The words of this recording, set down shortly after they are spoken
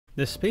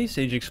The space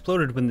age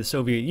exploded when the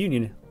Soviet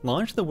Union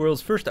launched the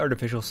world's first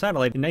artificial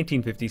satellite in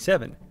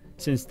 1957.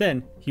 Since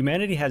then,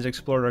 humanity has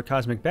explored our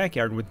cosmic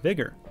backyard with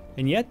vigor,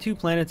 and yet two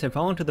planets have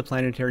fallen to the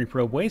planetary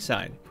probe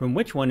wayside, from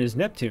which one is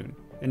Neptune.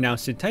 And now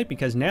sit tight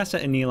because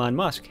NASA and Elon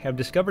Musk have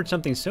discovered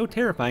something so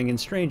terrifying and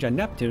strange on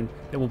Neptune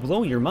that will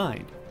blow your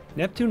mind.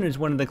 Neptune is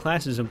one of the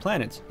classes of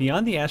planets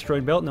beyond the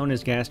asteroid belt known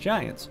as gas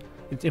giants.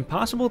 It's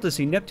impossible to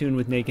see Neptune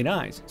with naked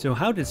eyes, so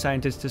how did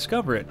scientists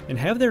discover it? And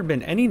have there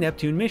been any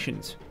Neptune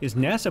missions? Is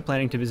NASA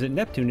planning to visit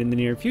Neptune in the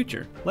near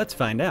future? Let's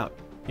find out.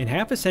 In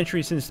half a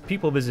century since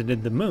people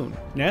visited the moon,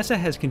 NASA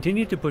has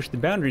continued to push the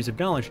boundaries of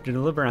knowledge to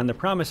deliver on the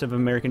promise of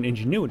American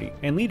ingenuity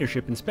and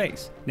leadership in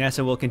space.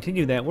 NASA will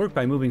continue that work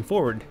by moving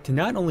forward to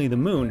not only the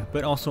moon,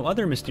 but also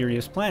other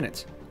mysterious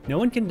planets. No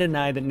one can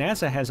deny that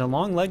NASA has a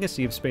long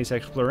legacy of space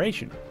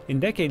exploration. In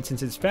decades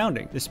since its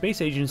founding, the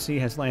space agency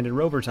has landed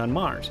rovers on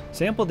Mars,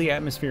 sampled the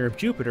atmosphere of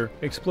Jupiter,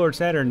 explored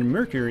Saturn and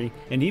Mercury,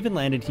 and even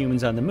landed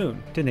humans on the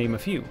moon, to name a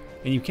few.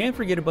 And you can't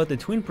forget about the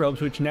twin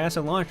probes which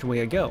NASA launched way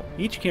ago,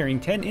 each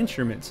carrying 10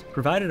 instruments,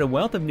 provided a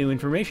wealth of new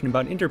information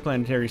about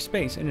interplanetary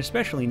space and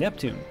especially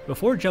Neptune.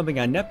 Before jumping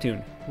on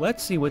Neptune,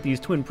 let's see what these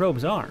twin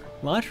probes are.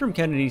 Launched from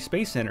Kennedy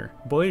Space Center,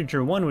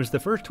 Voyager 1 was the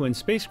first twin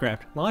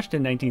spacecraft launched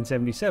in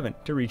 1977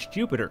 to reach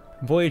Jupiter.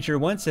 Voyager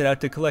 1 set out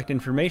to collect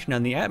information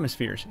on the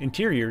atmospheres,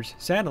 interiors,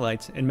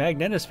 satellites, and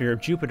magnetosphere of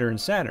Jupiter and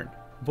Saturn.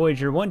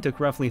 Voyager 1 took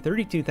roughly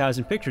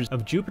 32,000 pictures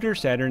of Jupiter,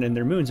 Saturn, and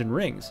their moons and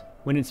rings.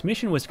 When its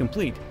mission was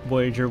complete,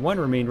 Voyager 1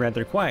 remained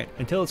rather quiet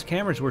until its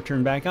cameras were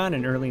turned back on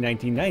in early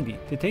 1990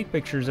 to take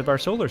pictures of our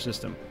solar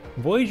system.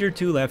 Voyager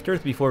 2 left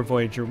Earth before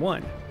Voyager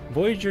 1.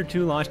 Voyager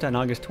 2 launched on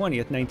August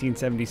 20th,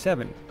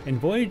 1977, and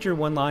Voyager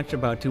 1 launched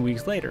about 2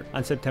 weeks later,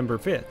 on September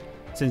 5th.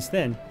 Since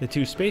then, the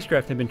two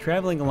spacecraft have been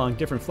traveling along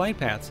different flight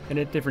paths and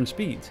at different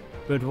speeds,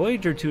 but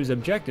Voyager 2's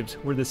objectives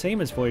were the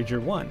same as Voyager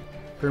 1.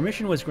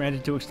 Permission was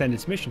granted to extend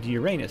its mission to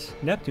Uranus,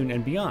 Neptune,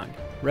 and beyond.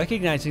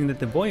 Recognizing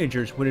that the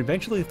Voyagers would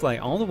eventually fly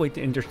all the way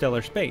to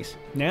interstellar space,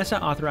 NASA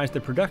authorized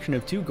the production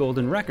of two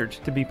golden records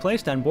to be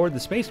placed on board the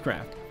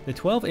spacecraft. The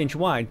 12-inch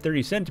wide,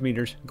 30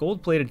 centimeters,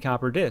 gold-plated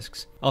copper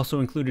discs also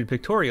included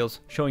pictorials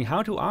showing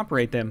how to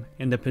operate them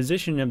and the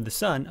position of the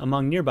Sun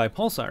among nearby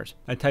pulsars,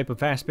 a type of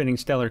fast-spinning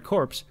stellar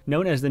corpse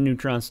known as the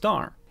neutron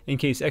star, in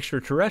case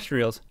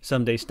extraterrestrials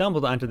someday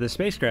stumbled onto the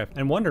spacecraft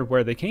and wondered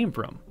where they came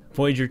from.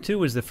 Voyager 2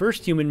 was the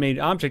first human-made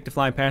object to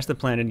fly past the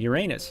planet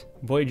Uranus.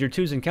 Voyager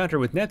 2's encounter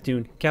with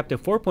Neptune capped a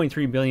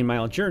 4.3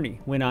 billion-mile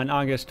journey when on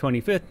August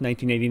 25,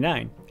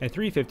 1989, at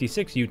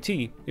 3:56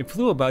 UT, it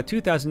flew about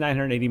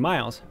 2,980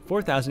 miles,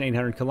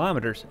 4,800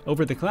 kilometers,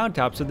 over the cloud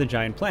tops of the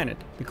giant planet,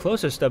 the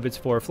closest of its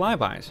 4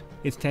 flybys.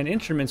 Its 10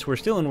 instruments were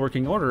still in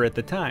working order at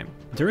the time.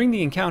 During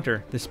the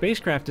encounter, the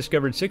spacecraft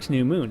discovered 6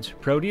 new moons,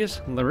 Proteus,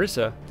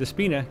 Larissa,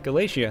 Despina,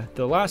 Galatia,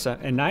 Thalassa,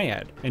 and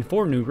Naiad, and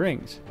 4 new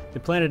rings. The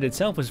planet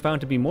itself was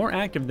found to be more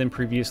active than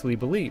previously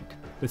believed.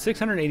 With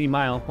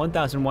 680-mile,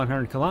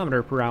 1,100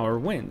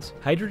 km/h winds,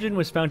 hydrogen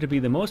was found to be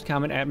the most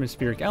common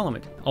atmospheric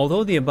element,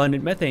 although the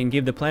abundant methane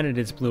gave the planet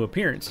its blue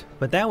appearance.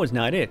 But that was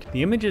not it.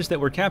 The images that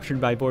were captured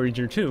by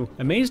Voyager 2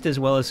 amazed as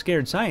well as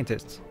scared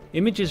scientists.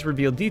 Images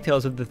revealed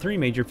details of the 3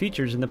 major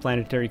features in the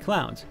planetary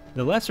clouds: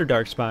 the lesser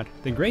dark spot,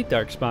 the great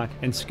dark spot,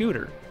 and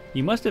Scooter.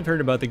 You must have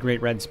heard about the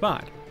Great Red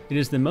Spot. It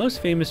is the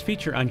most famous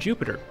feature on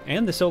Jupiter,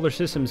 and the solar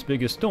system's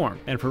biggest storm,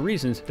 and for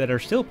reasons that are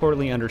still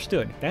poorly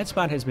understood, that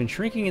spot has been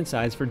shrinking in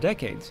size for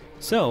decades.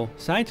 So,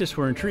 scientists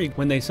were intrigued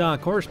when they saw a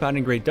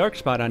corresponding great dark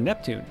spot on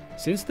Neptune.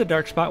 Since the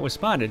dark spot was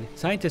spotted,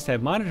 scientists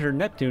have monitored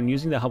Neptune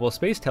using the Hubble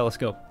Space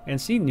Telescope and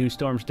seen new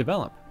storms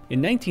develop.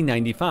 In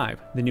 1995,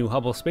 the new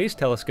Hubble Space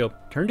Telescope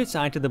turned its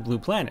eye to the blue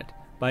planet.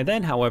 By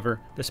then,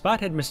 however, the spot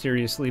had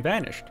mysteriously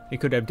vanished.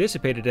 It could have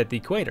dissipated at the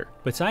equator,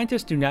 but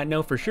scientists do not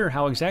know for sure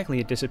how exactly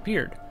it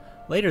disappeared.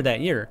 Later that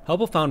year,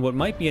 Hubble found what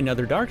might be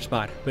another dark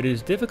spot, but it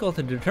is difficult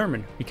to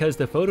determine because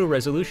the photo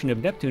resolution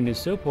of Neptune is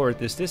so poor at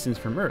this distance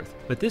from Earth.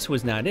 But this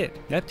was not it.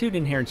 Neptune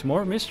inherits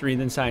more mystery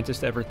than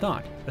scientists ever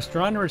thought.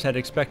 Astronomers had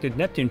expected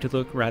Neptune to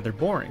look rather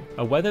boring,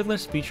 a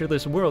weatherless,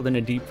 featureless world in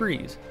a deep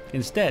freeze.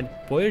 Instead,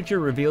 Voyager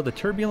revealed a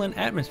turbulent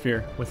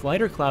atmosphere with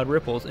lighter cloud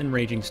ripples and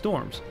raging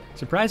storms.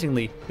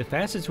 Surprisingly, the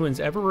fastest winds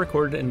ever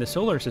recorded in the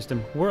solar system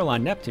whirl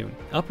on Neptune,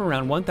 up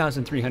around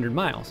 1,300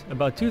 miles,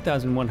 about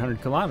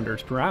 2,100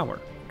 km/h.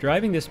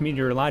 Driving this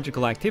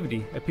meteorological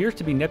activity appears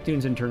to be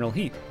Neptune's internal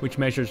heat, which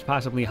measures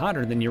possibly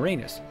hotter than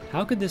Uranus.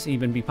 How could this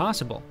even be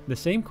possible? The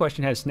same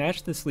question has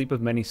snatched the sleep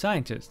of many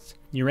scientists.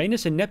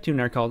 Uranus and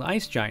Neptune are called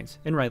ice giants,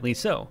 and rightly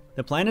so.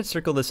 The planets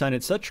circle the Sun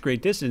at such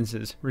great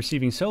distances,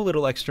 receiving so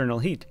little external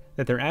heat,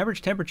 that their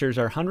average temperatures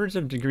are hundreds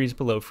of degrees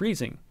below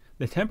freezing.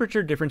 The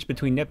temperature difference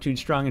between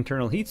Neptune's strong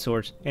internal heat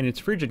source and its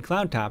frigid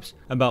cloud tops,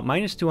 about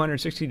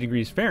 -260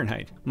 degrees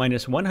Fahrenheit,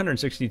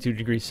 -162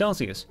 degrees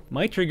Celsius,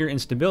 might trigger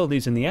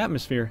instabilities in the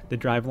atmosphere that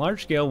drive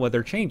large-scale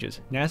weather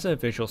changes, NASA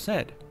officials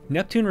said.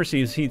 Neptune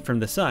receives heat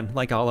from the sun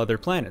like all other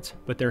planets,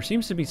 but there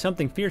seems to be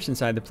something fierce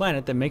inside the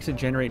planet that makes it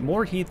generate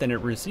more heat than it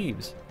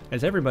receives.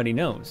 As everybody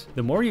knows,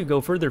 the more you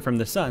go further from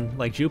the sun,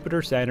 like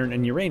Jupiter, Saturn,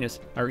 and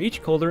Uranus, are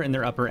each colder in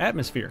their upper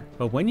atmosphere,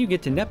 but when you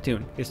get to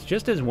Neptune, it's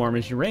just as warm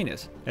as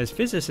Uranus, as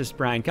physicist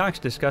Brian Cox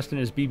discussed in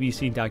his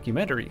BBC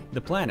documentary,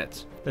 The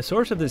Planets. The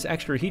source of this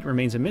extra heat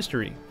remains a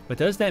mystery, but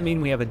does that mean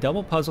we have a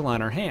double puzzle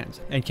on our hands?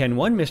 And can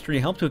one mystery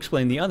help to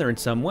explain the other in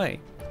some way?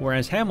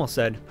 Whereas Hamill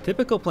said,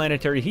 typical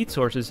planetary heat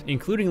sources,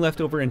 including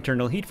leftover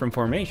internal heat from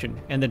formation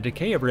and the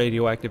decay of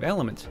radioactive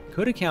elements,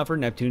 could account for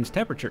Neptune's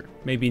temperature.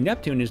 Maybe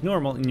Neptune is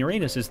normal and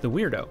Uranus is the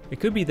weirdo.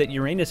 It could be that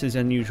Uranus is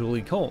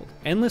unusually cold.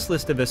 Endless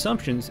list of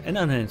assumptions and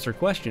unanswered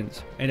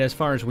questions. And as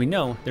far as we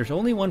know, there's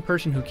only one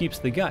person who keeps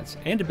the guts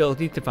and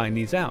ability to find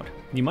these out.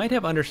 You might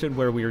have understood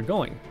where we are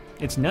going.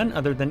 It's none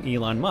other than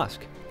Elon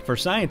Musk. For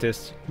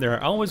scientists, there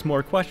are always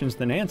more questions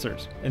than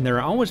answers, and there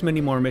are always many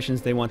more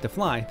missions they want to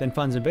fly than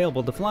funds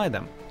available to fly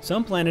them.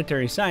 Some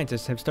planetary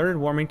scientists have started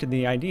warming to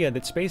the idea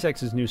that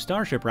SpaceX's new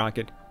Starship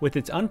rocket, with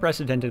its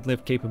unprecedented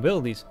lift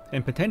capabilities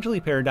and potentially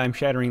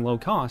paradigm-shattering low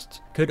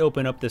costs, could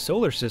open up the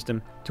solar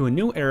system to a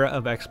new era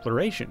of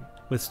exploration.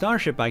 With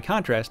Starship, by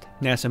contrast,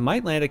 NASA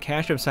might land a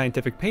cache of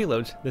scientific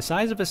payloads the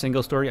size of a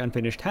single-story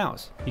unfinished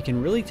house. You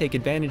can really take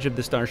advantage of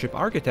the Starship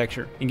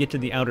architecture and get to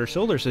the outer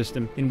solar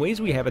system in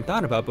ways we haven't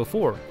thought about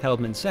before,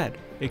 Heldman said.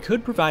 It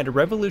could provide a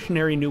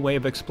revolutionary new way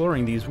of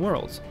exploring these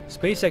worlds.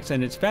 SpaceX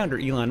and its founder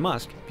Elon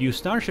Musk view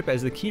Starship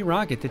as the key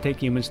rocket to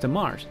take humans to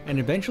Mars and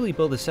eventually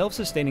build a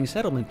self-sustaining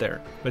settlement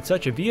there. But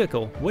such a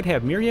vehicle would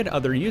have myriad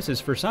other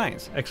uses for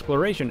science,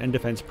 exploration, and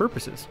defense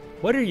purposes.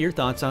 What are your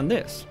thoughts on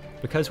this?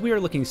 Because we are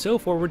looking so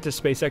forward to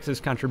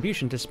SpaceX's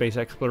contribution to space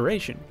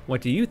exploration,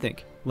 what do you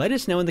think? Let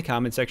us know in the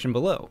comment section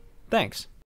below. Thanks!